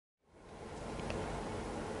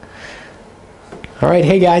All right,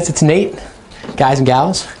 hey guys, it's Nate, guys and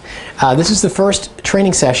gals. This is the first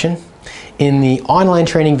training session in the online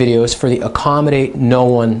training videos for the Accommodate No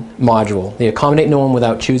One module, the Accommodate No One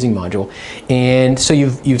Without Choosing module. And so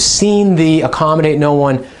you've seen the Accommodate No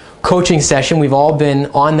One coaching session. We've all been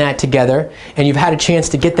on that together, and you've had a chance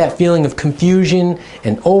to get that feeling of confusion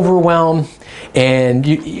and overwhelm, and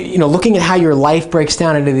you know, looking at how your life breaks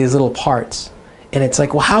down into these little parts. And it's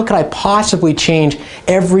like, well, how could I possibly change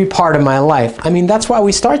every part of my life? I mean, that's why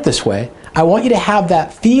we start this way. I want you to have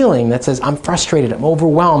that feeling that says, I'm frustrated, I'm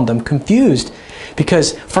overwhelmed, I'm confused.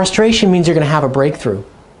 Because frustration means you're going to have a breakthrough.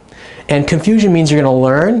 And confusion means you're going to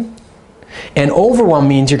learn. And overwhelm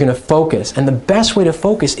means you're going to focus. And the best way to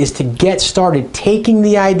focus is to get started taking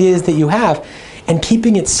the ideas that you have and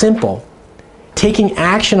keeping it simple. Taking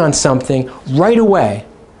action on something right away.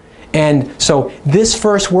 And so this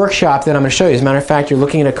first workshop that I'm going to show you, as a matter of fact, you're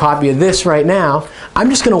looking at a copy of this right now. I'm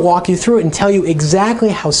just going to walk you through it and tell you exactly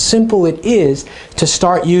how simple it is to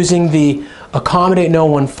start using the Accommodate No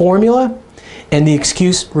One formula and the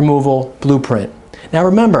excuse removal blueprint. Now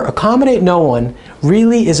remember, Accommodate No One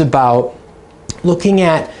really is about looking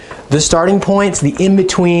at the starting points, the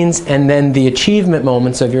in-betweens, and then the achievement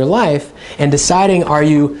moments of your life and deciding, are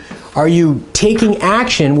you taking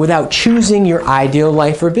action without choosing your ideal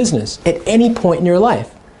life or business at any point in your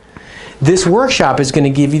life? This workshop is going to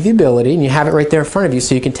give you the ability, and you have it right there in front of you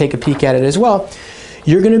so you can take a peek at it as well.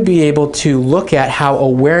 You're going to be able to look at how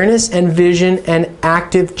awareness and vision and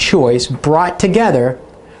active choice brought together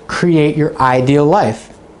create your ideal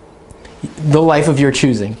life, the life of your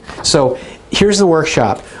choosing. So here's the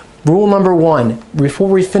workshop. Rule number one, before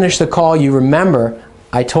we finish the call, you remember,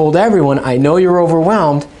 I told everyone, I know you're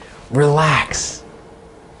overwhelmed. Relax.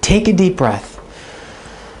 Take a deep breath.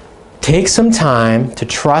 Take some time to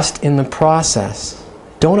trust in the process.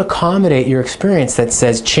 Don't accommodate your experience that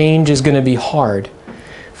says change is going to be hard.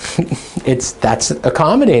 That's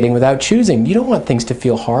accommodating without choosing. You don't want things to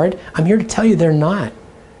feel hard. I'm here to tell you they're not.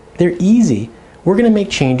 They're easy. We're going to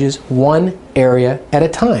make changes one area at a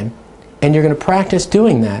time. And you're going to practice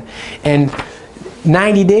doing that. And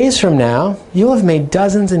 90 days from now, you'll have made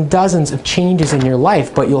dozens and dozens of changes in your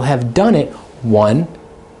life, but you'll have done it one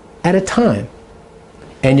at a time.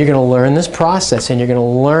 And you're going to learn this process, and you're going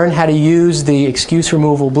to learn how to use the excuse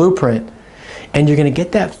removal blueprint. And you're going to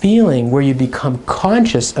get that feeling where you become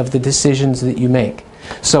conscious of the decisions that you make.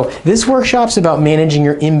 So this workshop's about managing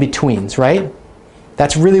your in-betweens, right?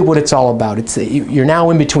 That's really what it's all about. You're now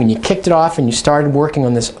in between. You kicked it off and you started working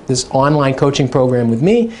on this online coaching program with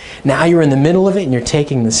me. Now you're in the middle of it and you're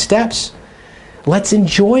taking the steps. Let's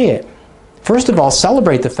enjoy it. First of all,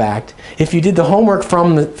 celebrate the fact if you did the homework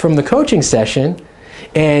from the coaching session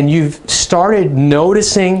and you've started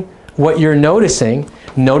noticing what you're noticing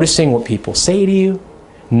what people say to you,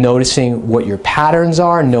 noticing what your patterns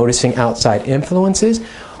are, noticing outside influences.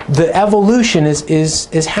 The evolution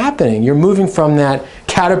is happening. You're moving from that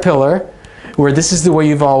caterpillar, where this is the way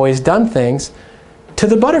you've always done things, to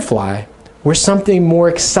the butterfly, where something more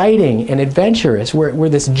exciting and adventurous, where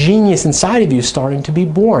this genius inside of you is starting to be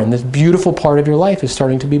born. This beautiful part of your life is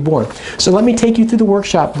starting to be born. So let me take you through the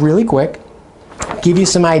workshop really quick, give you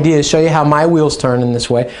some ideas, show you how my wheels turn in this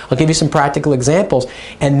way. I'll give you some practical examples,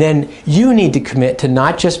 and then you need to commit to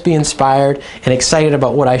not just be inspired and excited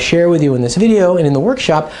about what I share with you in this video and in the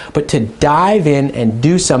workshop, but to dive in and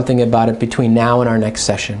do something about it between now and our next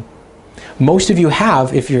session. Most of you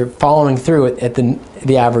have, if you're following through it at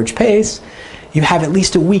the average pace, you have at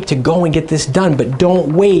least a week to go and get this done, but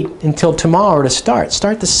don't wait until tomorrow to start.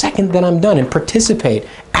 Start the second that I'm done and participate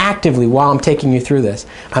actively while I'm taking you through this.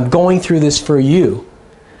 I'm going through this for you.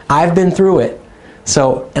 I've been through it,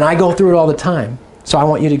 and I go through it all the time. So I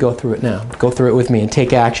want you to go through it now. Go through it with me and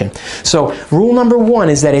take action. So rule number one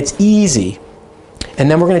is that it's easy. And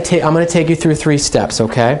then I'm going to take you through 3 steps,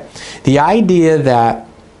 okay? The idea that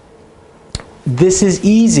this is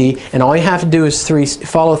easy and all you have to do is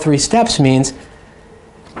follow 3 steps means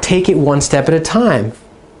take it one step at a time.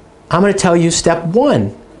 I'm going to tell you step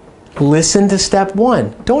 1. Listen to step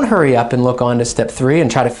 1. Don't hurry up and look on to step 3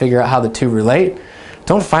 and try to figure out how the 2 relate.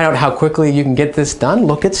 Don't find out how quickly you can get this done.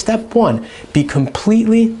 Look at step 1. Be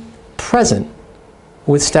completely present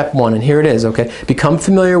with step 1. And here it is, okay? Become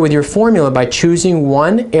familiar with your formula by choosing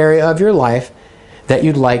one area of your life that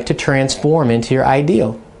you'd like to transform into your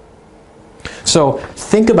ideal. So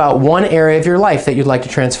think about one area of your life that you'd like to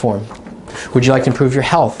transform. Would you like to improve your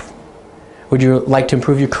health? Would you like to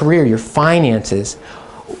improve your career, your finances?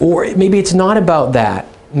 Or maybe it's not about that.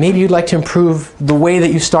 Maybe you'd like to improve the way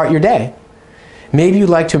that you start your day. Maybe you'd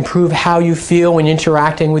like to improve how you feel when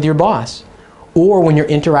interacting with your boss or when you're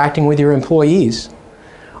interacting with your employees.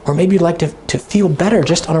 Or maybe you'd like to feel better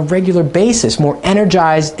just on a regular basis, more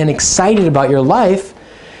energized and excited about your life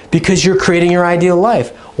because you're creating your ideal life.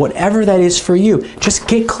 Whatever that is for you, just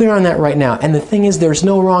get clear on that right now. And the thing is, there's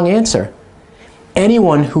no wrong answer.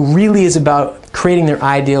 Anyone who really is about creating their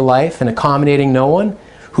ideal life and accommodating no one,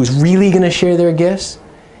 who's really going to share their gifts,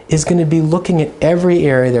 is going to be looking at every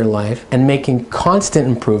area of their life and making constant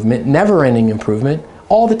improvement, never-ending improvement,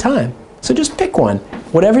 all the time. So just pick one.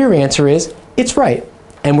 Whatever your answer is, it's right.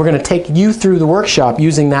 And we're going to take you through the workshop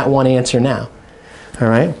using that one answer now. All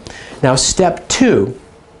right? Now, step 2,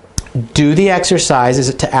 do the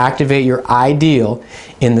exercises to activate your ideal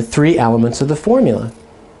in the 3 elements of the formula.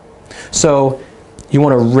 So you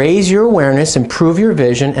want to raise your awareness, improve your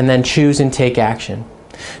vision, and then choose and take action.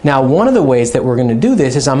 Now, one of the ways that we're going to do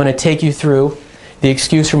this is I'm going to take you through the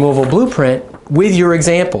excuse removal blueprint with your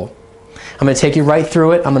example. I'm going to take you right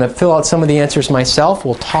through it. I'm going to fill out some of the answers myself.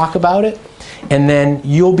 We'll talk about it. And then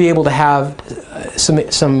you'll be able to have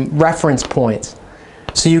some reference points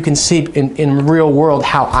so you can see in real world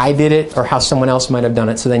how I did it or how someone else might have done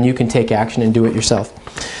it, so then you can take action and do it yourself.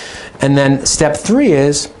 And then step 3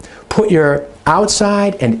 is put your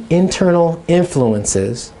outside and internal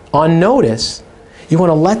influences on notice. You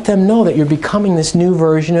want to let them know that you're becoming this new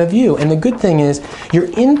version of you. And the good thing is your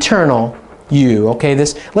internal you, okay,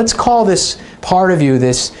 let's call this part of you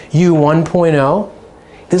this you 1.0.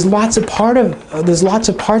 There's lots of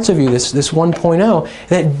parts of you, this 1.0,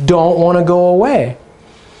 that don't want to go away.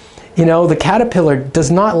 You know, the caterpillar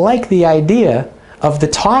does not like the idea of the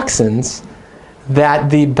toxins that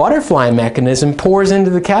the butterfly mechanism pours into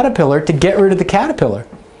the caterpillar to get rid of the caterpillar.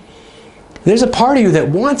 There's a part of you that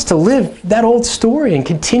wants to live that old story and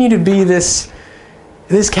continue to be this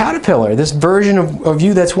caterpillar, this version of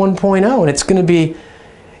you that's 1.0, and it's going to be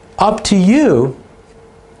up to you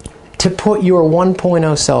to put your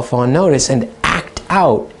 1.0 self on notice and act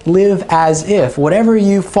out, live as if. Whatever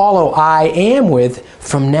you follow I am with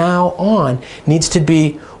from now on needs to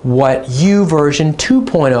be what you version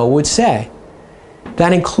 2.0 would say.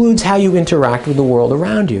 That includes how you interact with the world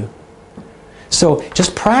around you. So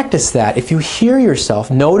just practice that. If you hear yourself,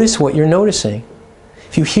 notice what you're noticing.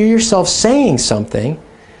 If you hear yourself saying something,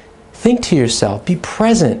 think to yourself, be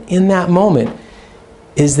present in that moment.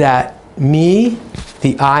 Is that me,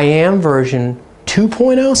 the I am version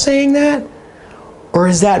 2.0 saying that? Or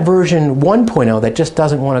is that version 1.0 that just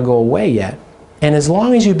doesn't want to go away yet? And as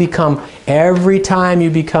long as you become, every time you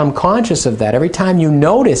become conscious of that, every time you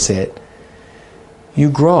notice it, you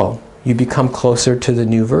grow. You become closer to the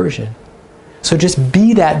new version. So just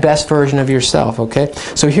be that best version of yourself, okay?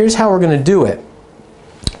 So here's how we're going to do it.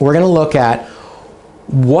 We're going to look at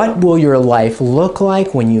what will your life look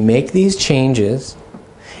like when you make these changes,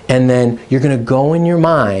 and then you're going to go in your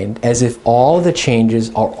mind as if all the changes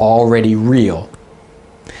are already real.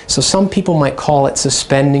 So some people might call it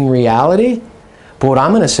suspending reality, but what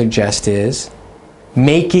I'm going to suggest is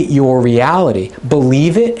make it your reality.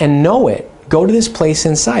 Believe it and know it. Go to this place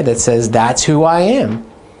inside that says, that's who I am.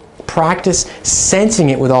 Practice sensing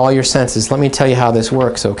it with all your senses. Let me tell you how this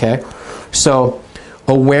works, okay? So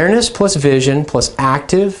awareness plus vision plus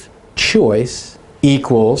active choice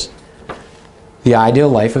equals the ideal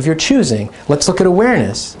life of your choosing. Let's look at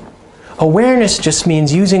awareness. Awareness just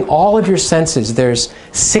means using all of your senses. There's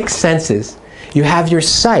 6 senses. You have your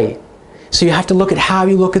sight. So you have to look at how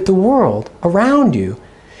you look at the world around you.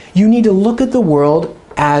 You need to look at the world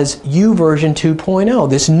as you version 2.0,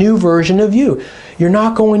 this new version of you. You're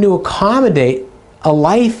not going to accommodate a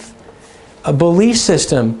life, a belief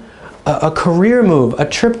system, a career move, a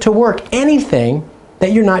trip to work, anything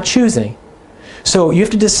that you're not choosing. So you have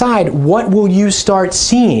to decide what will you start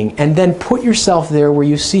seeing, and then put yourself there where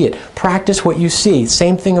you see it. Practice what you see.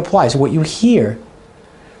 Same thing applies. What you hear.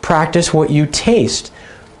 Practice what you taste,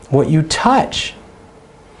 what you touch,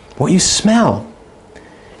 what you smell.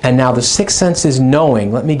 And now the 6th sense is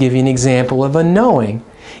knowing. Let me give you an example of a knowing.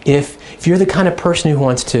 If you're the kind of person who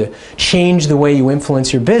wants to change the way you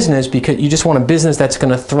influence your business because you just want a business that's going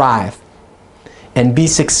to thrive and be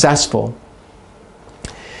successful,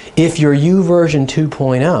 if you're you version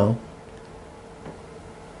 2.0,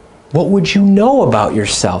 what would you know about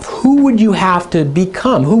yourself? Who would you have to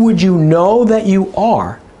become? Who would you know that you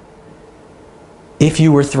are if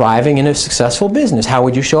you were thriving in a successful business? How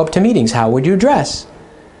would you show up to meetings? How would you dress?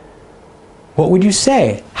 What would you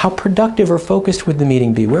say? How productive or focused would the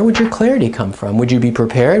meeting be? Where would your clarity come from? Would you be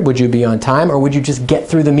prepared? Would you be on time? Or would you just get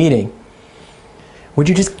through the meeting? Would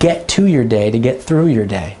you just get to your day to get through your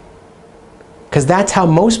day? Because that's how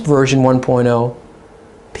most version 1.0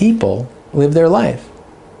 people live their life.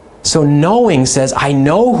 So knowing says, I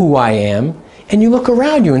know who I am, and you look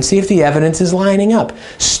around you and see if the evidence is lining up.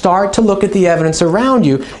 Start to look at the evidence around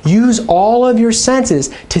you. Use all of your senses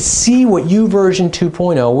to see what you version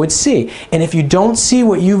 2.0 would see. And if you don't see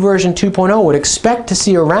what you version 2.0 would expect to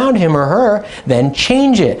see around him or her, then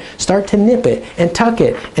change it. Start to nip it and tuck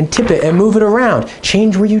it and tip it and move it around.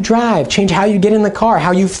 Change where you drive. Change how you get in the car,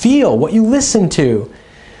 how you feel, what you listen to.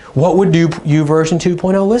 What would you version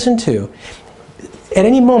 2.0 listen to? At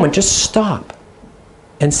any moment, just stop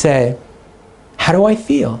and say, how do I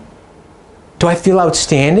feel? Do I feel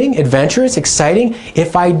outstanding, adventurous, exciting?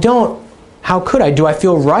 If I don't, how could I? Do I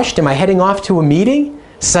feel rushed? Am I heading off to a meeting?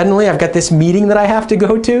 Suddenly I've got this meeting that I have to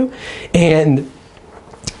go to, and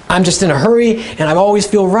I'm just in a hurry, and I always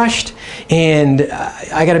feel rushed, and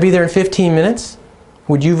I got to be there in 15 minutes.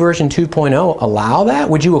 Would you version 2.0 allow that?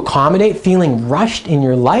 Would you accommodate feeling rushed in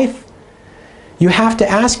your life? You have to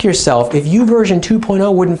ask yourself, if you version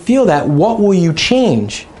 2.0 wouldn't feel that, what will you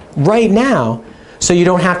change right now so you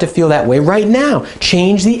don't have to feel that way right now?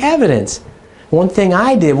 Change the evidence. One thing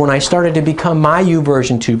I did when I started to become my you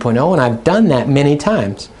version 2.0, and I've done that many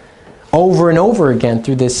times, over and over again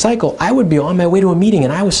through this cycle, I would be on my way to a meeting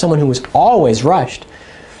and I was someone who was always rushed.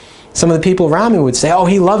 Some of the people around me would say, oh,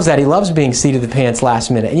 he loves that. He loves being seat of the pants last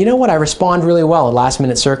minute. And you know what? I respond really well in last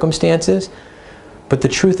minute circumstances. But the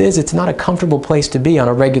truth is, it's not a comfortable place to be on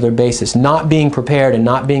a regular basis. Not being prepared and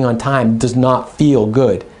not being on time does not feel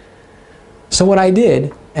good. So what I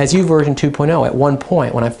did, as you version 2.0, at one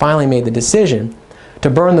point, when I finally made the decision to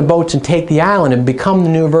burn the boats and take the island and become the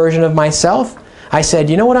new version of myself, I said,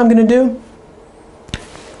 you know what I'm going to do?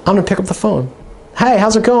 I'm going to pick up the phone. Hey,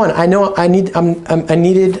 how's it going? I know I'm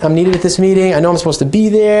needed at this meeting. I know I'm supposed to be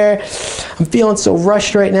there. I'm feeling so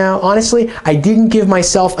rushed right now. Honestly, I didn't give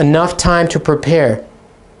myself enough time to prepare.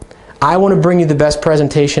 I want to bring you the best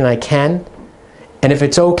presentation I can. And if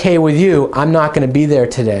it's okay with you, I'm not going to be there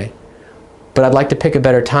today. But I'd like to pick a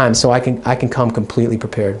better time so I can come completely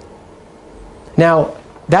prepared. Now,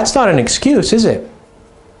 that's not an excuse, is it?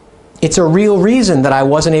 It's a real reason that I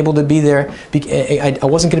wasn't able to be there. I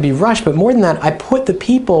wasn't going to be rushed, but more than that, I put the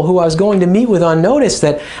people who I was going to meet with on notice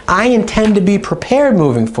that I intend to be prepared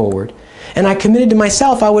moving forward. And I committed to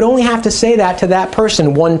myself I would only have to say that to that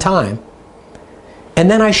person one time. And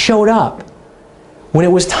then I showed up when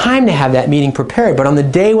it was time to have that meeting prepared. But on the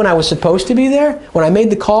day when I was supposed to be there, when I made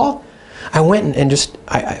the call, I went and just,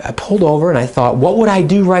 I pulled over and I thought, what would I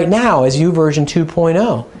do right now as you version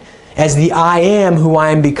 2.0? As the I am who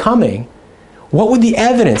I am becoming? What would the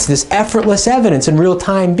evidence, this effortless evidence in real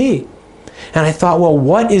time be? And I thought, well,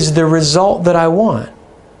 what is the result that I want?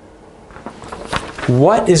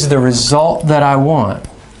 What is the result that I want?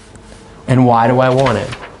 And why do I want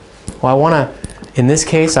it? Well, in this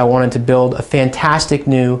case, I wanted to build a fantastic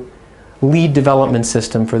new lead development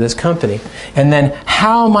system for this company. And then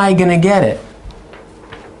how am I going to get it?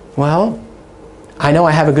 Well, I know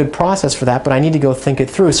I have a good process for that, but I need to go think it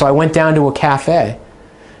through. So I went down to a cafe.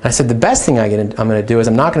 And I said, the best thing I'm going to do is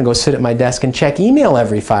I'm not going to go sit at my desk and check email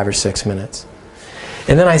every 5 or 6 minutes.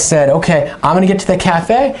 And then I said, okay, I'm going to get to the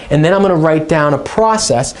cafe, and then I'm going to write down a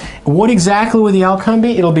process. What exactly will the outcome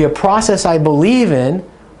be? It'll be a process I believe in,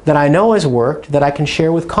 that I know has worked, that I can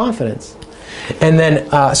share with confidence. And then,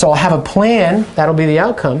 so I'll have a plan. That'll be the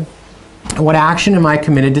outcome. What action am I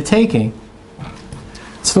committed to taking?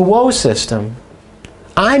 It's the WHOA system.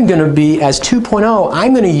 I'm going to be, as 2.0,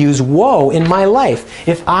 I'm going to use WHOA in my life.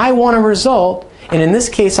 If I want a result, and in this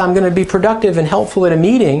case I'm going to be productive and helpful at a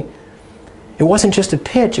meeting, it wasn't just a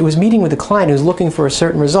pitch, it was meeting with a client who's looking for a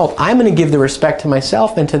certain result. I'm going to give the respect to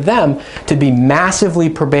myself and to them to be massively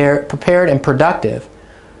prepared and productive.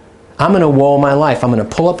 I'm going to WHOA my life. I'm going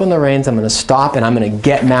to pull up on the reins, I'm going to stop, and I'm going to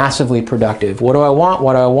get massively productive. What do I want?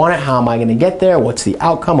 What do I want it? How am I going to get there? What's the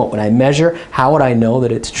outcome? What would I measure? How would I know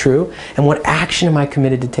that it's true? And what action am I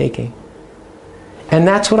committed to taking? And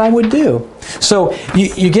that's what I would do. So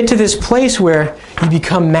you get to this place where you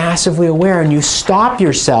become massively aware and you stop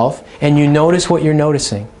yourself and you notice what you're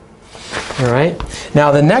noticing. All right?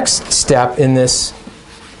 Now the next step in this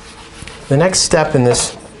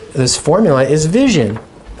formula is vision.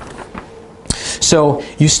 So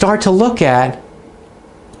you start to look at,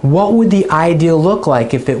 what would the ideal look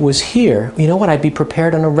like if it was here? You know what? I'd be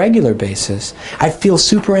prepared on a regular basis. I'd feel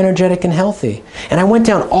super energetic and healthy. And I went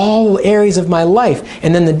down all areas of my life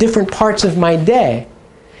and then the different parts of my day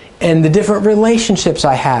and the different relationships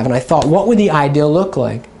I have. And I thought, what would the ideal look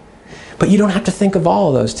like? But you don't have to think of all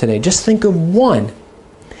of those today. Just think of one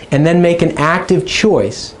and then make an active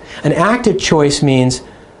choice. An active choice means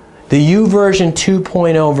the U version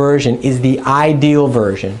 2.0 version is the ideal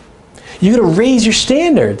version. You've got to raise your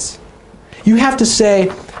standards. You have to say,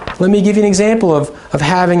 let me give you an example of of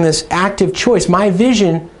having this active choice. My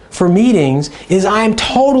vision for meetings is I'm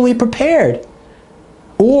totally prepared.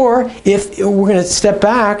 Or if we're going to step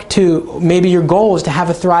back to maybe your goal is to have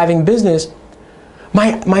a thriving business,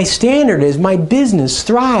 my standard is my business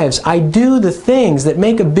thrives. I do the things that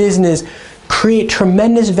make a business create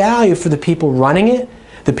tremendous value for the people running it,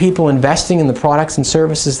 the people investing in the products and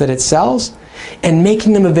services that it sells, and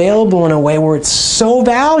making them available in a way where it's so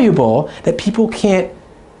valuable that people can't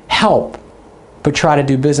help but try to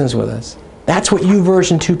do business with us. That's what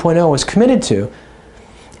YouVersion 2.0 is committed to.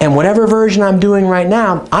 And whatever version I'm doing right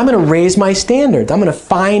now, I'm going to raise my standards. I'm going to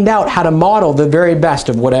find out how to model the very best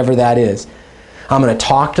of whatever that is. I'm going to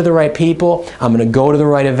talk to the right people. I'm going to go to the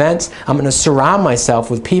right events. I'm going to surround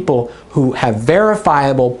myself with people who have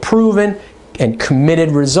verifiable, proven, and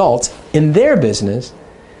committed results in their business.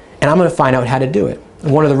 And I'm going to find out how to do it.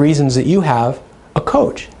 One of the reasons that you have a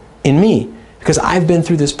coach in me, because I've been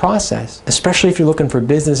through this process, especially if you're looking for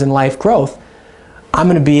business and life growth, I'm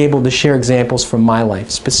going to be able to share examples from my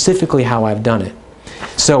life, specifically how I've done it.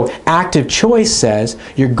 So active choice says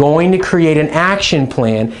you're going to create an action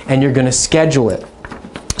plan and you're going to schedule it.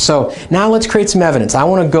 So now let's create some evidence. I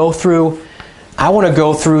want to go through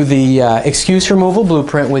the excuse removal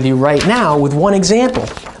blueprint with you right now with one example.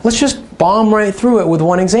 Let's just bomb right through it with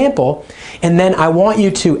one example. And then I want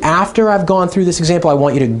you to, after I've gone through this example, I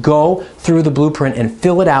want you to go through the blueprint and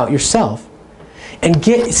fill it out yourself. And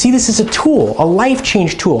see this as a tool, a life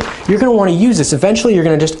change tool. You're going to want to use this. Eventually you're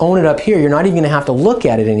going to just own it up here. You're not even going to have to look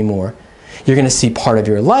at it anymore. You're going to see part of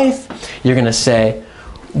your life. You're going to say,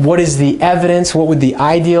 what is the evidence? What would the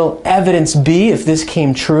ideal evidence be if this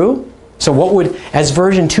came true? So what would, as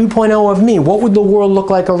version 2.0 of me, what would the world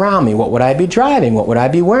look like around me? What would I be driving? What would I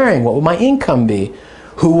be wearing? What would my income be?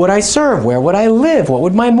 Who would I serve? Where would I live? What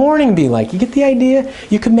would my morning be like? You get the idea?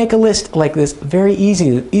 You could make a list like this very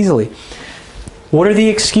easily. What are the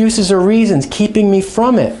excuses or reasons keeping me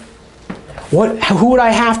from it? Who would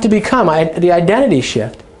I have to become? The identity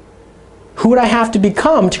shift. Who would I have to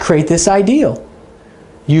become to create this ideal?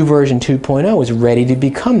 YouVersion 2.0 is ready to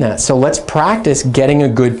become that. So let's practice getting a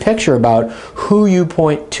good picture about who You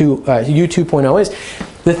 2.0 is.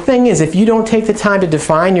 The thing is, if you don't take the time to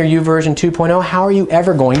define your YouVersion 2.0, how are you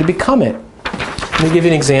ever going to become it? Let me give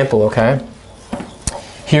you an example, okay?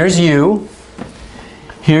 Here's you.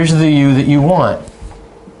 Here's the you that you want,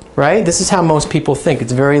 right? This is how most people think.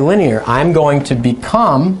 It's very linear. I'm going to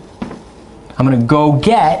go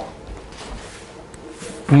get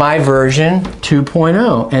my version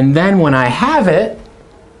 2.0. And then when I have it,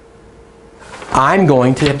 I'm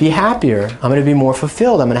going to be happier. I'm going to be more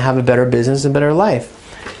fulfilled. I'm going to have a better business, a better life.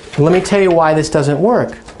 Let me tell you why this doesn't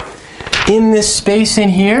work. In this space in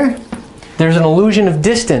here, there's an illusion of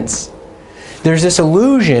distance. There's this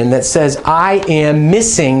illusion that says, I am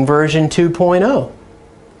missing version 2.0.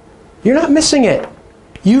 You're not missing it.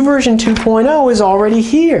 YouVersion 2.0 is already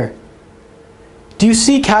here. Do you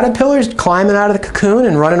see caterpillars climbing out of the cocoon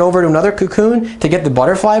and running over to another cocoon to get the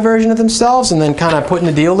butterfly version of themselves and then kind of putting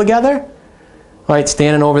the deal together? Right,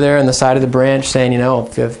 standing over there on the side of the branch saying, you know,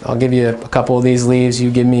 I'll give you a couple of these leaves,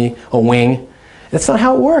 you give me a wing. That's not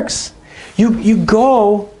how it works. You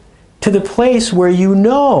go to the place where you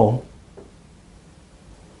know.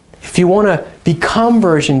 If you want to become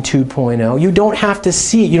version 2.0, you don't have to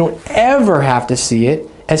see it. You don't ever have to see it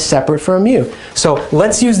as separate from you. So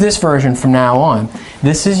let's use this version from now on.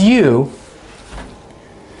 This is you.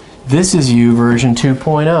 This is you, version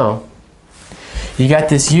 2.0. You got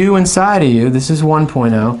this you inside of you. This is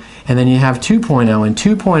 1.0. And then you have 2.0. And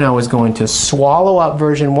 2.0 is going to swallow up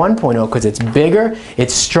version 1.0 because it's bigger,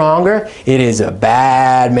 it's stronger, it is a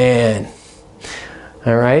bad man.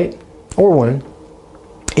 All right? Or one.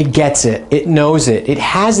 It gets it. It knows it. It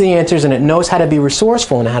has the answers and it knows how to be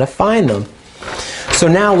resourceful and how to find them. So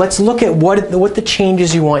now let's look at what the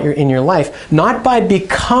changes you want in your life. Not by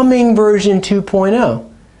becoming version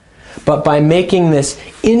 2.0, but by making this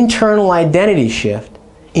internal identity shift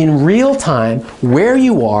in real time where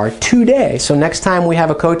you are today. So next time we have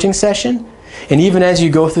a coaching session, and even as you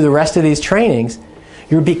go through the rest of these trainings,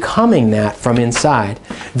 you're becoming that from inside.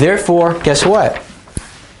 Therefore, guess what?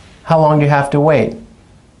 How long do you have to wait?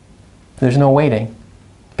 There's no waiting.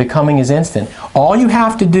 Becoming is instant. All you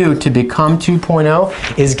have to do to become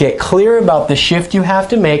 2.0 is get clear about the shift you have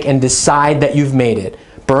to make and decide that you've made it.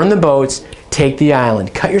 Burn the boats, take the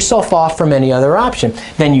island. Cut yourself off from any other option.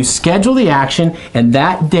 Then you schedule the action, and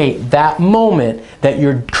that date, that moment that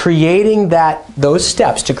you're creating those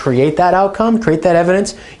steps to create that outcome, create that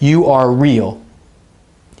evidence, you are real.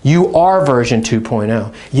 You are version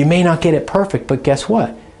 2.0. You may not get it perfect, but guess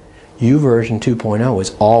what? YouVersion 2.0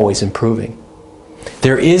 is always improving.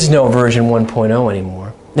 There is no version 1.0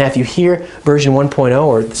 anymore. Now, if you hear version 1.0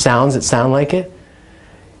 or sounds that sound like it,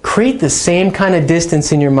 create the same kind of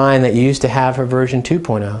distance in your mind that you used to have for version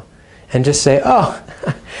 2.0 and just say, oh,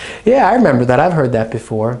 yeah, I remember that. I've heard that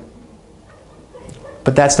before.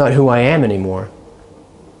 But that's not who I am anymore.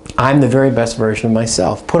 I'm the very best version of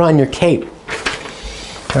myself. Put on your cape.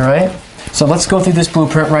 All right? So let's go through this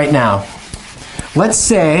blueprint right now. Let's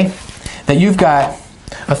say that you've got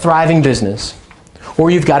a thriving business, or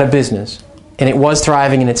you've got a business, and it was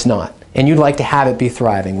thriving and it's not, and you'd like to have it be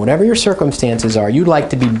thriving. Whatever your circumstances are, you'd like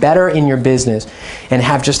to be better in your business and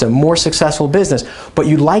have just a more successful business, but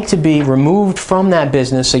you'd like to be removed from that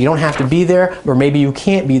business so you don't have to be there, or maybe you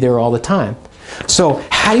can't be there all the time. So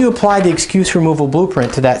how do you apply the excuse removal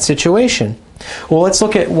blueprint to that situation? Well, let's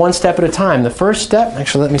look at one step at a time. The first step,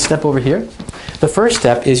 actually let me step over here. The first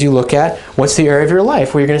step is you look at what's the area of your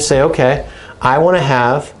life where you're going to say, okay, I want to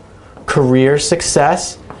have career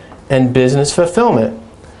success and business fulfillment.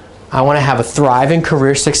 I want to have a thriving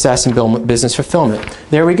career success and business fulfillment.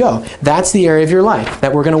 There we go. That's the area of your life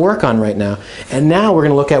that we're going to work on right now. And now we're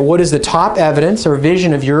going to look at what is the top evidence or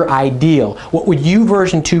vision of your ideal. What would you,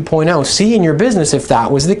 version 2.0, see in your business if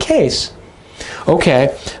that was the case?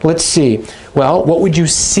 Okay, let's see. Well, what would you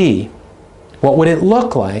see? What would it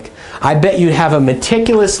look like? I bet you'd have a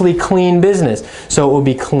meticulously clean business. So it will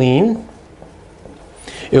be clean.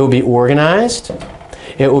 It will be organized.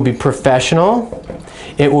 It will be professional.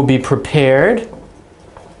 It will be prepared.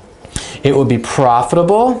 It will be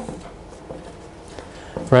profitable.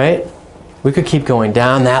 Right? We could keep going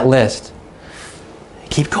down that list.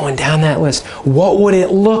 Keep going down that list. What would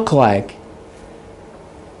it look like?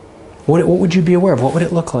 What would you be aware of? What would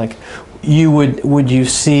it look like? Would you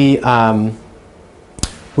see,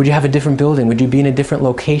 would you have a different building? Would you be in a different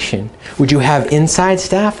location? Would you have inside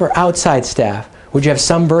staff or outside staff? Would you have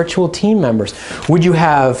some virtual team members? Would you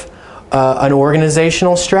have an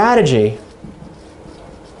organizational strategy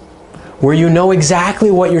where you know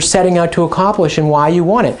exactly what you're setting out to accomplish and why you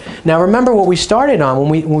want it? Now remember what we started on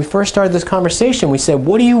when we first started this conversation. We said,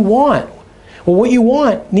 what do you want? Well, what you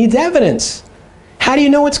want needs evidence. How do you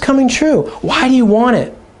know it's coming true? Why do you want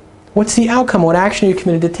it? What's the outcome? What action are you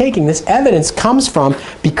committed to taking? This evidence comes from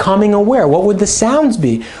becoming aware. What would the sounds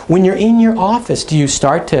be? When you're in your office, do you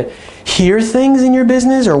start to hear things in your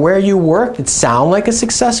business or where you work that sound like a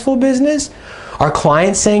successful business? Are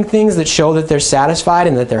clients saying things that show that they're satisfied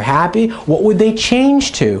and that they're happy? What would they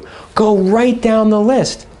change to? Go right down the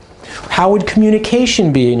list. How would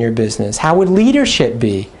communication be in your business? How would leadership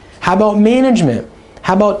be? How about management?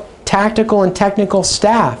 How about tactical and technical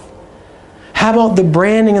staff? How about the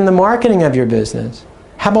branding and the marketing of your business?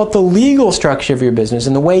 How about the legal structure of your business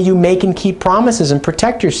and the way you make and keep promises and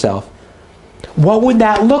protect yourself? What would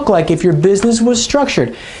that look like if your business was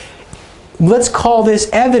structured? Let's call this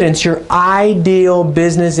evidence your ideal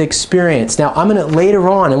business experience. Now, I'm going to later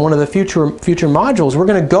on in one of the future modules, we're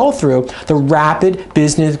going to go through the rapid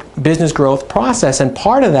business growth process, and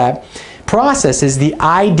part of that process is the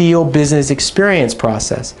ideal business experience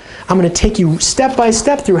process. I'm going to take you step by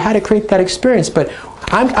step through how to create that experience, but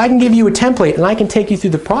I can give you a template and I can take you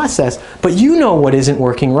through the process, but you know what isn't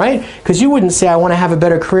working, right? Because you wouldn't say, I want to have a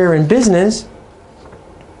better career in business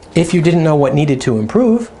if you didn't know what needed to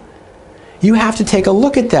improve. You have to take a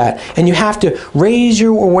look at that, and you have to raise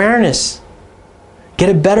your awareness, get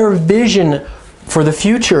a better vision for the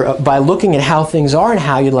future by looking at how things are and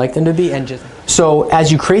how you'd like them to be. So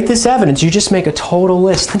as you create this evidence, you just make a total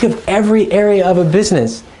list. Think of every area of a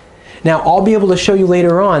business. Now, I'll be able to show you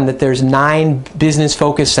later on that there's 9 business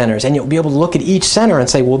focus centers, and you'll be able to look at each center and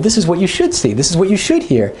say, well, this is what you should see. This is what you should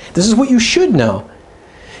hear. This is what you should know.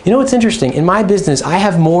 You know what's interesting? In my business, I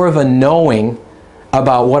have more of a knowing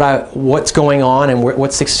about what's going on and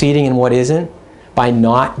what's succeeding and what isn't by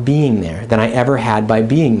not being there than I ever had by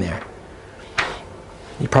being there.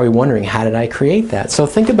 You're probably wondering, how did I create that? So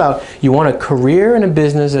think about, you want a career and a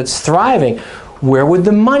business that's thriving. Where would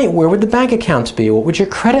the money, where would the bank accounts be? What would your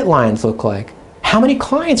credit lines look like? How many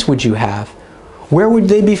clients would you have? Where would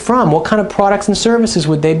they be from? What kind of products and services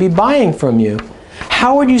would they be buying from you?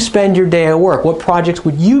 How would you spend your day at work? What projects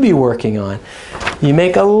would you be working on? You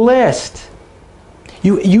make a list.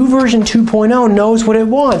 You version 2.0 knows what it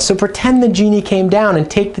wants, so pretend the genie came down and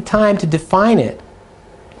take the time to define it.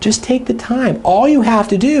 Just take the time. All you have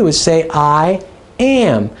to do is say, I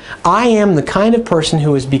am. I am the kind of person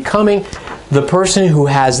who is becoming the person who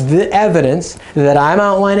has the evidence that I'm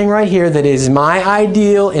outlining right here that is my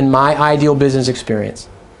ideal in my ideal business experience.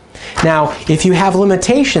 Now, if you have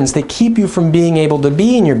limitations that keep you from being able to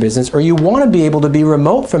be in your business, or you want to be able to be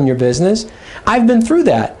remote from your business, I've been through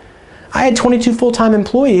that. I had 22 full-time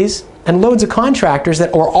employees, and loads of contractors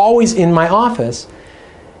that are always in my office.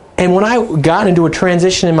 And when I got into a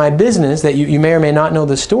transition in my business, that you may or may not know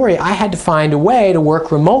the story, I had to find a way to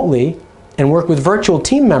work remotely and work with virtual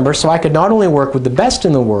team members so I could not only work with the best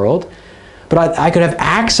in the world, but I could have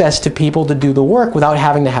access to people to do the work without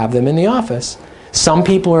having to have them in the office. Some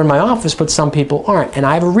people are in my office, but some people aren't. And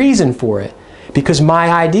I have a reason for it. Because my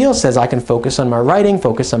ideal says I can focus on my writing,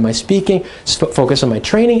 focus on my speaking, focus on my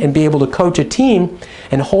training, and be able to coach a team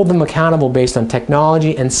and hold them accountable based on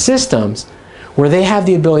technology and systems where they have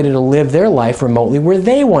the ability to live their life remotely where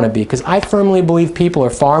they want to be. Because I firmly believe people are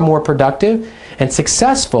far more productive and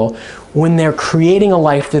successful when they're creating a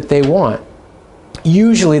life that they want.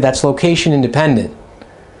 Usually that's location independent.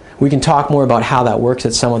 We can talk more about how that works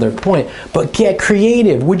at some other point. But get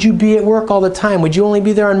creative. Would you be at work all the time? Would you only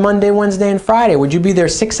be there on Monday, Wednesday, and Friday? Would you be there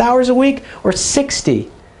 6 hours a week or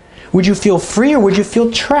 60? Would you feel free or would you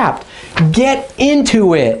feel trapped? Get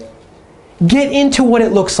into it. Get into what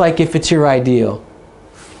it looks like if it's your ideal.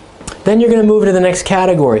 Then you're going to move to the next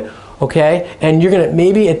category. Okay? And you're going to,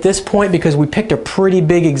 maybe at this point, because we picked a pretty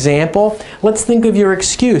big example, let's think of your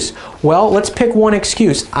excuse. Well, let's pick one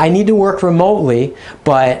excuse. I need to work remotely,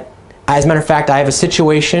 but as a matter of fact, I have a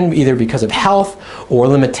situation either because of health or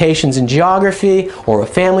limitations in geography or a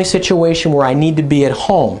family situation where I need to be at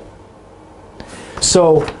home.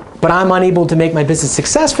 So, but I'm unable to make my business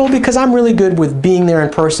successful because I'm really good with being there in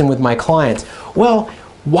person with my clients. Well,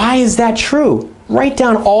 why is that true? Write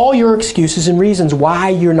down all your excuses and reasons why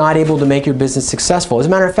you're not able to make your business successful. As a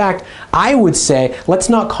matter of fact, I would say let's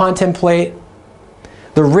not contemplate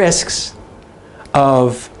the risks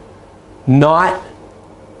of not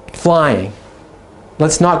flying.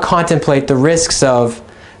 Let's not contemplate the risks of,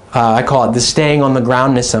 I call it the staying on the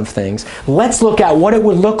groundness of things. Let's look at what it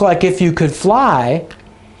would look like if you could fly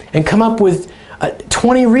and come up with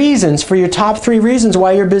 20 reasons for your top 3 reasons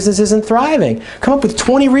why your business isn't thriving. Come up with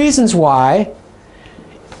 20 reasons why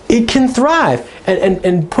it can thrive.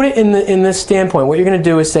 And put it in this standpoint. What you're going to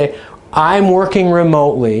do is say, I'm working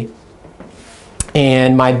remotely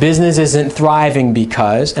and my business isn't thriving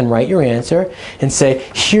because, and write your answer, and say,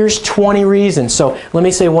 here's 20 reasons. So let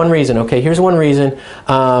me say one reason. Okay, here's one reason.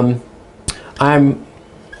 I'm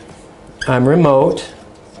remote.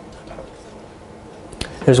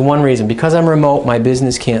 There's one reason. Because I'm remote, my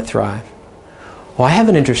business can't thrive. Well, I have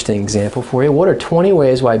an interesting example for you. What are 20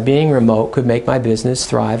 ways why being remote could make my business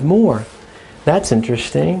thrive more? That's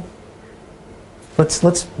interesting.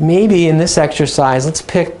 Let's maybe in this exercise, let's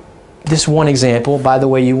pick this one example. By the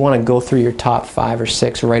way, you want to go through your top 5 or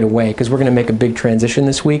 6 right away because we're going to make a big transition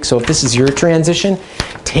this week. So if this is your transition,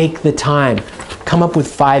 take the time. Come up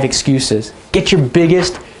with 5 excuses. Get your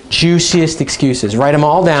biggest, juiciest excuses. Write them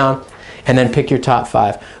all down and then pick your top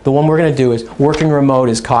 5. The one we're going to do is working remote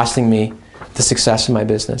is costing me the success of my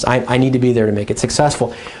business. I need to be there to make it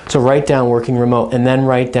successful. So write down working remote and then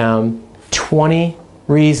write down 20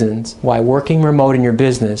 reasons why working remote in your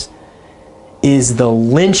business is the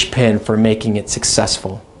linchpin for making it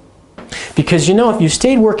successful. Because you know, if you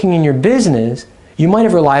stayed working in your business, you might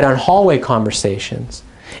have relied on hallway conversations.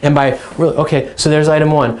 And okay, so there's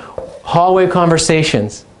item 1, hallway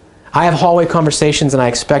conversations. I have hallway conversations and I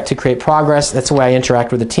expect to create progress. That's the way I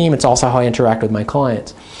interact with the team. It's also how I interact with my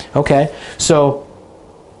clients. Okay, so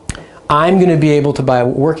I'm going to be able to, by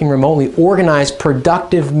working remotely, organize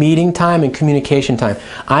productive meeting time and communication time.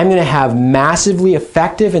 I'm going to have massively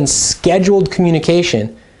effective and scheduled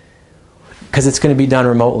communication because it's going to be done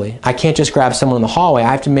remotely. I can't just grab someone in the hallway.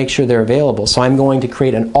 I have to make sure they're available. So I'm going to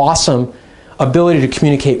create an awesome ability to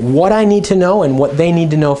communicate what I need to know and what they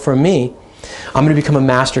need to know from me. I'm going to become a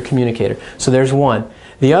master communicator. So there's one.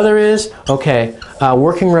 The other is, okay,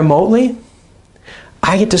 working remotely,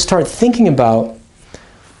 I get to start thinking about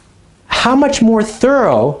how much more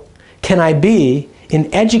thorough can I be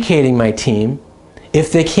in educating my team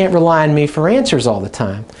if they can't rely on me for answers all the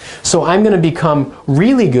time. So I'm going to become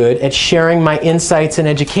really good at sharing my insights and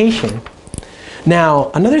education.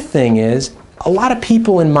 Now, another thing is, a lot of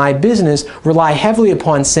people in my business rely heavily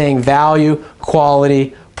upon saying value,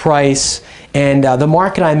 quality, price, and the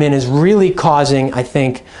market I'm in is really causing, I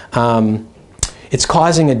think, it's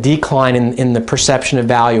causing a decline in the perception of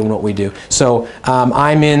value in what we do. So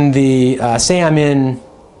I'm in the, say I'm in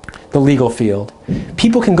the legal field.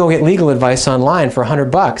 People can go get legal advice online for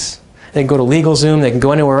 $100. They can go to LegalZoom, they can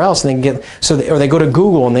go anywhere else, and they can get, or they go to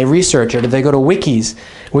Google and they research it, or they go to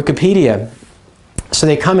Wikipedia. So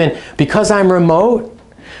they come in. Because I'm remote,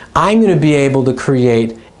 I'm going to be able to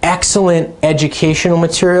create excellent educational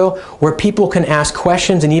material where people can ask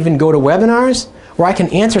questions and even go to webinars where I can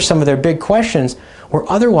answer some of their big questions where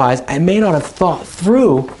otherwise I may not have thought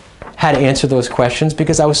through had to answer those questions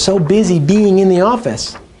because I was so busy being in the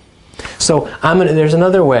office. So there's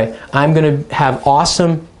another way. I'm going to have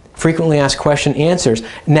awesome frequently asked question answers.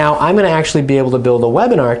 Now I'm going to actually be able to build a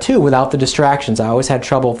webinar too without the distractions. I always had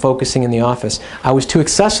trouble focusing in the office. I was too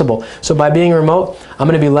accessible. So by being remote, I'm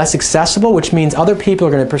going to be less accessible, which means other people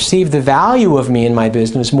are going to perceive the value of me in my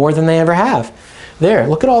business more than they ever have. There,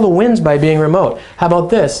 look at all the wins by being remote. How about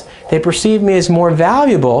this? They perceive me as more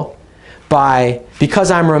valuable because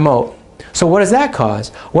I'm remote. So what does that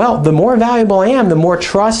cause? Well, the more valuable I am, the more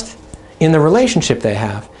trust in the relationship they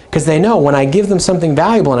have. Because they know when I give them something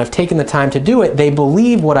valuable and I've taken the time to do it, they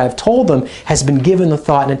believe what I've told them has been given the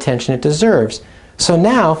thought and attention it deserves. So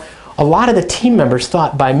now, a lot of the team members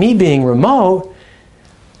thought by me being remote,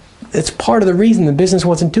 it's part of the reason the business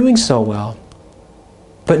wasn't doing so well.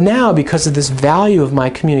 But now, because of this value of my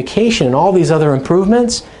communication and all these other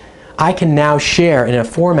improvements, I can now share in a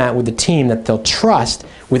format with the team that they'll trust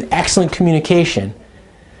with excellent communication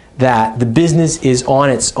that the business is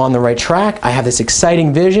on the right track. I have this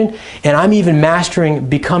exciting vision, and I'm even mastering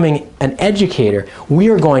becoming an educator. We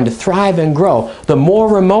are going to thrive and grow. The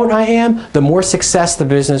more remote I am, the more success the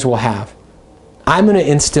business will have. I'm going to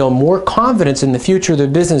instill more confidence in the future of the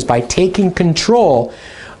business by taking control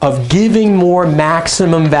of giving more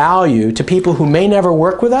maximum value to people who may never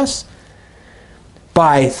work with us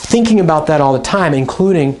by thinking about that all the time,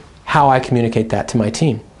 including how I communicate that to my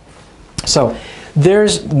team. So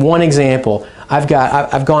there's one example. I've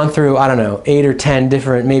gone through, I don't know, 8 or 10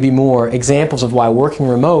 different, maybe more, examples of why working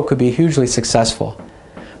remote could be hugely successful.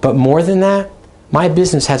 But more than that, my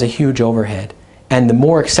business has a huge overhead. And the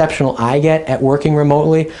more exceptional I get at working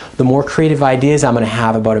remotely, the more creative ideas I'm going to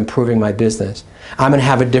have about improving my business. I'm going to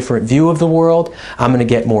have a different view of the world. I'm going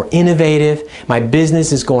to get more innovative. My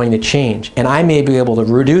business is going to change. And I may be able to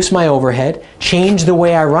reduce my overhead, change the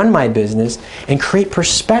way I run my business, and create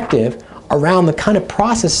perspective around the kind of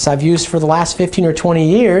processes I've used for the last 15 or 20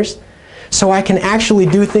 years so I can actually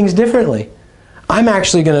do things differently. I'm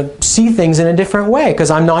actually going to see things in a different way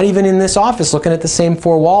because I'm not even in this office looking at the same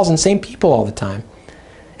 4 walls and same people all the time.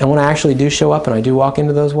 And when I actually do show up and I do walk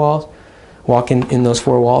into those walls, walk in those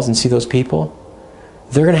 4 walls and see those people,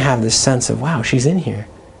 they're going to have this sense of, wow, she's in here.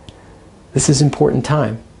 This is important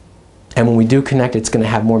time. And when we do connect, it's going to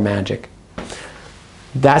have more magic.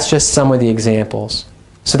 That's just some of the examples.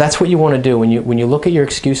 So that's what you want to do. When you look at your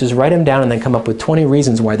excuses, write them down and then come up with 20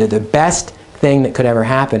 reasons why they're the best thing that could ever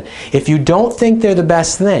happen. If you don't think they're the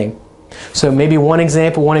best thing, so maybe one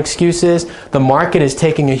example, one excuse is the market is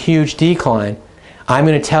taking a huge decline. I'm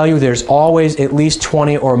going to tell you there's always at least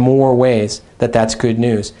 20 or more ways that that's good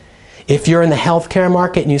news. If you're in the healthcare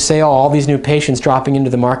market and you say, oh, all these new patients dropping into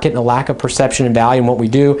the market and a lack of perception and value in what we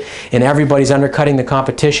do, and everybody's undercutting the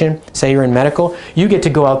competition, say you're in medical, you get to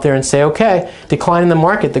go out there and say, okay, decline in the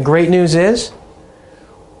market. The great news is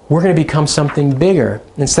we're going to become something bigger.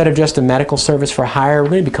 Instead of just a medical service for hire, we're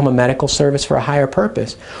going to become a medical service for a higher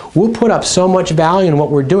purpose. We'll put up so much value in what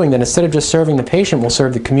we're doing that instead of just serving the patient, we'll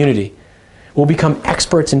serve the community. We'll become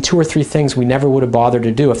experts in 2 or 3 things we never would have bothered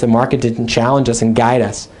to do if the market didn't challenge us and guide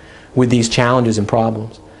us with these challenges and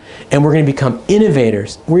problems. And we're going to become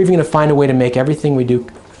innovators. We're even going to find a way to make everything we do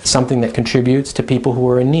something that contributes to people who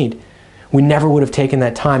are in need. We never would have taken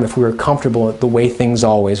that time if we were comfortable with the way things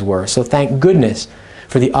always were. So thank goodness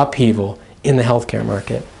for the upheaval in the healthcare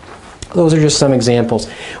market. Those are just some examples.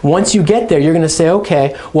 Once you get there, you're going to say,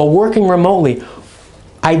 okay, well, working remotely,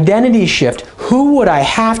 identity shift. Who would I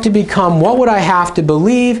have to become? What would I have to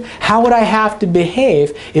believe? How would I have to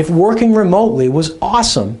behave if working remotely was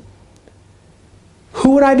awesome?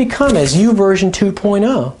 Who would I become as you version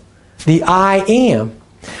 2.0? The I am.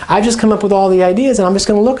 I've just come up with all the ideas and I'm just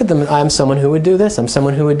going to look at them. I'm someone who would do this. I'm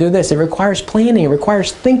someone who would do this. It requires planning. It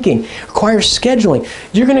requires thinking. It requires scheduling.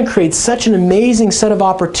 You're going to create such an amazing set of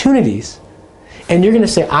opportunities. And you're going to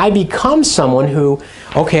say, I become someone who,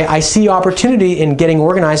 okay, I see opportunity in getting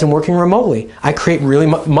organized and working remotely. I create really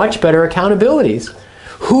much better accountabilities.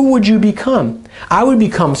 Who would you become? I would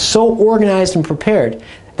become so organized and prepared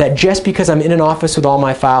that just because I'm in an office with all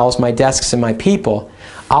my files, my desks, and my people,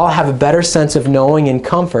 I'll have a better sense of knowing and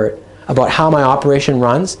comfort about how my operation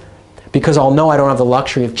runs because I'll know I don't have the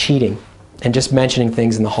luxury of cheating and just mentioning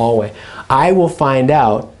things in the hallway. I will find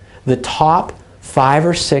out the top 5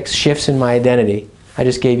 or 6 shifts in my identity. I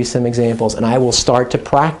just gave you some examples, and I will start to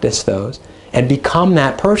practice those and become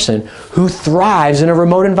that person who thrives in a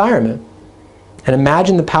remote environment. And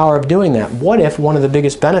imagine the power of doing that. What if one of the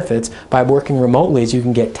biggest benefits by working remotely is you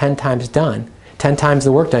can get 10 times done, 10 times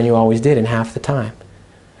the work done you always did in half the time?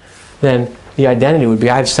 Then the identity would be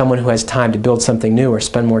I have someone who has time to build something new or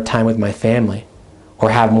spend more time with my family or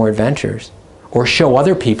have more adventures or show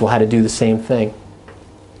other people how to do the same thing.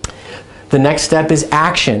 The next step is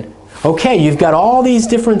action. Okay, you've got all these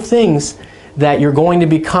different things that you're going to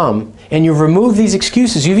become, and you've removed these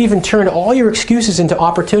excuses. You've even turned all your excuses into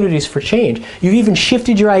opportunities for change. You've even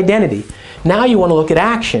shifted your identity. Now you want to look at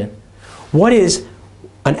action. What is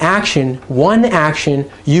an action, one action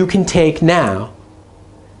you can take now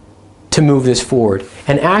to move this forward?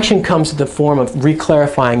 And action comes in the form of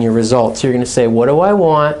re-clarifying your results. You're going to say, what do I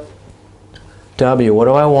want? W, what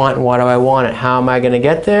do I want and why do I want it? How am I going to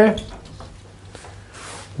get there?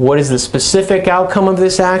 What is the specific outcome of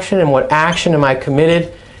this action, and what action am I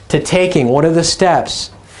committed to taking? What are the steps?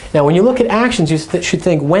 Now, when you look at actions, you should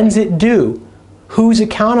think, when's it due? Who's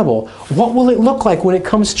accountable? What will it look like when it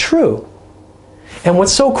comes true? And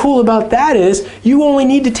what's so cool about that is you only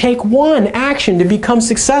need to take one action to become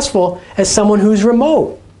successful as someone who's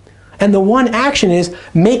remote. And the one action is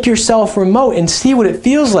make yourself remote and see what it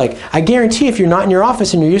feels like. I guarantee if you're not in your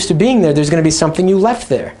office and you're used to being there, there's going to be something you left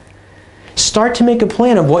there. Start to make a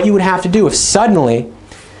plan of what you would have to do if suddenly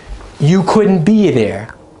you couldn't be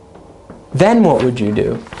there. Then what would you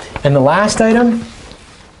do? And the last item,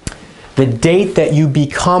 the date that you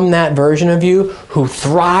become that version of you who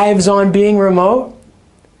thrives on being remote,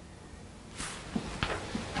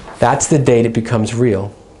 that's the date it becomes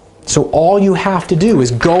real. So all you have to do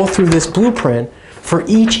is go through this blueprint for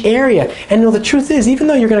each area. And you know, the truth is, even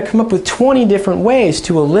though you're going to come up with 20 different ways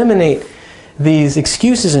to eliminate these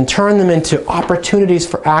excuses and turn them into opportunities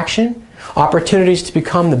for action, opportunities to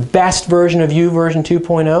become the best version of you, version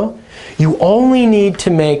 2.0, you only need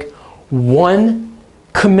to make one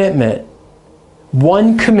commitment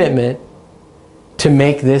to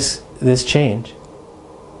make this change.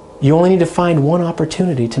 You only need to find one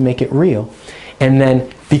opportunity to make it real. And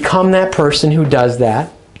then become that person who does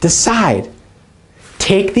that. Decide.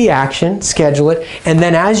 Take the action, schedule it, and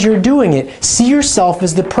then as you're doing it, see yourself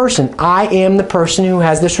as the person. I am the person who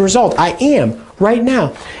has this result. I am, right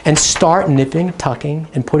now. And start nipping, tucking,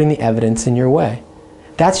 and putting the evidence in your way.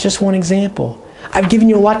 That's just one example. I've given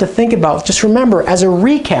you a lot to think about. Just remember, as a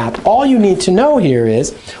recap, all you need to know here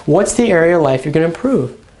is, what's the area of life you're going to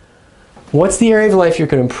improve? What's the area of life you're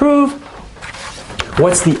going to improve?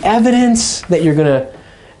 What's the evidence that you're going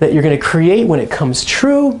to create when it comes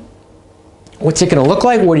true? What's it going to look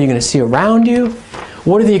like? What are you going to see around you?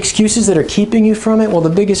 What are the excuses that are keeping you from it? Well, the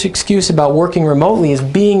biggest excuse about working remotely is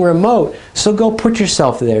being remote. So go put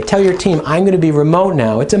yourself there. Tell your team, I'm going to be remote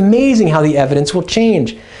now. It's amazing how the evidence will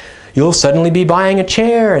change. You'll suddenly be buying a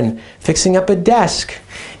chair and fixing up a desk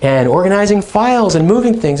and organizing files and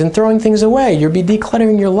moving things and throwing things away. You'll be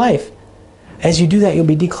decluttering your life. As you do that, you'll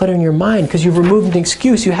be decluttering your mind because you've removed an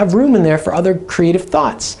excuse. You have room in there for other creative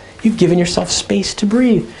thoughts. You've given yourself space to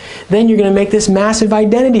breathe. Then you're going to make this massive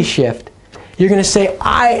identity shift. You're going to say,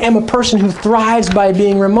 I am a person who thrives by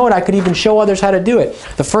being remote. I could even show others how to do it.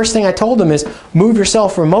 The first thing I told them is, move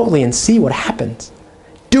yourself remotely and see what happens.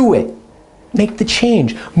 Do it. Make the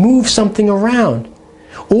change. Move something around.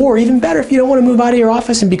 Or even better, if you don't want to move out of your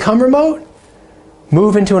office and become remote,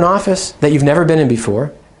 move into an office that you've never been in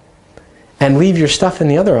before and leave your stuff in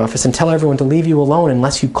the other office and tell everyone to leave you alone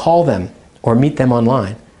unless you call them or meet them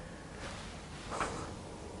online.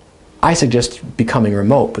 I suggest becoming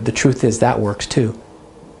remote, but the truth is that works too.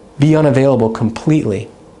 Be unavailable completely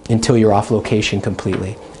until you're off location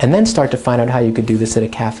completely. And then start to find out how you could do this at a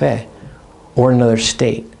cafe or in another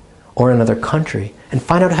state or in another country and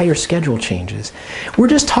find out how your schedule changes. We're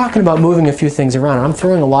just talking about moving a few things around. I'm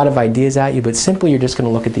throwing a lot of ideas at you, but simply you're just going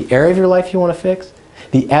to look at the area of your life you want to fix,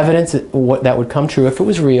 the evidence that would come true if it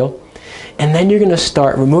was real, and then you're going to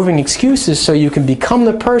start removing excuses so you can become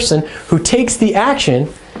the person who takes the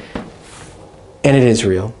action. And it is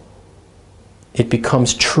real. It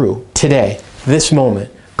becomes true today, this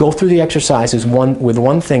moment. Go through the exercises with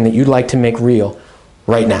one thing that you'd like to make real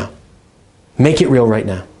right now. Make it real right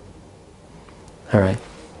now. All right.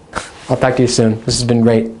 I'll talk to you soon. This has been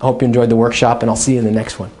great. I hope you enjoyed the workshop, and I'll see you in the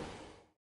next one.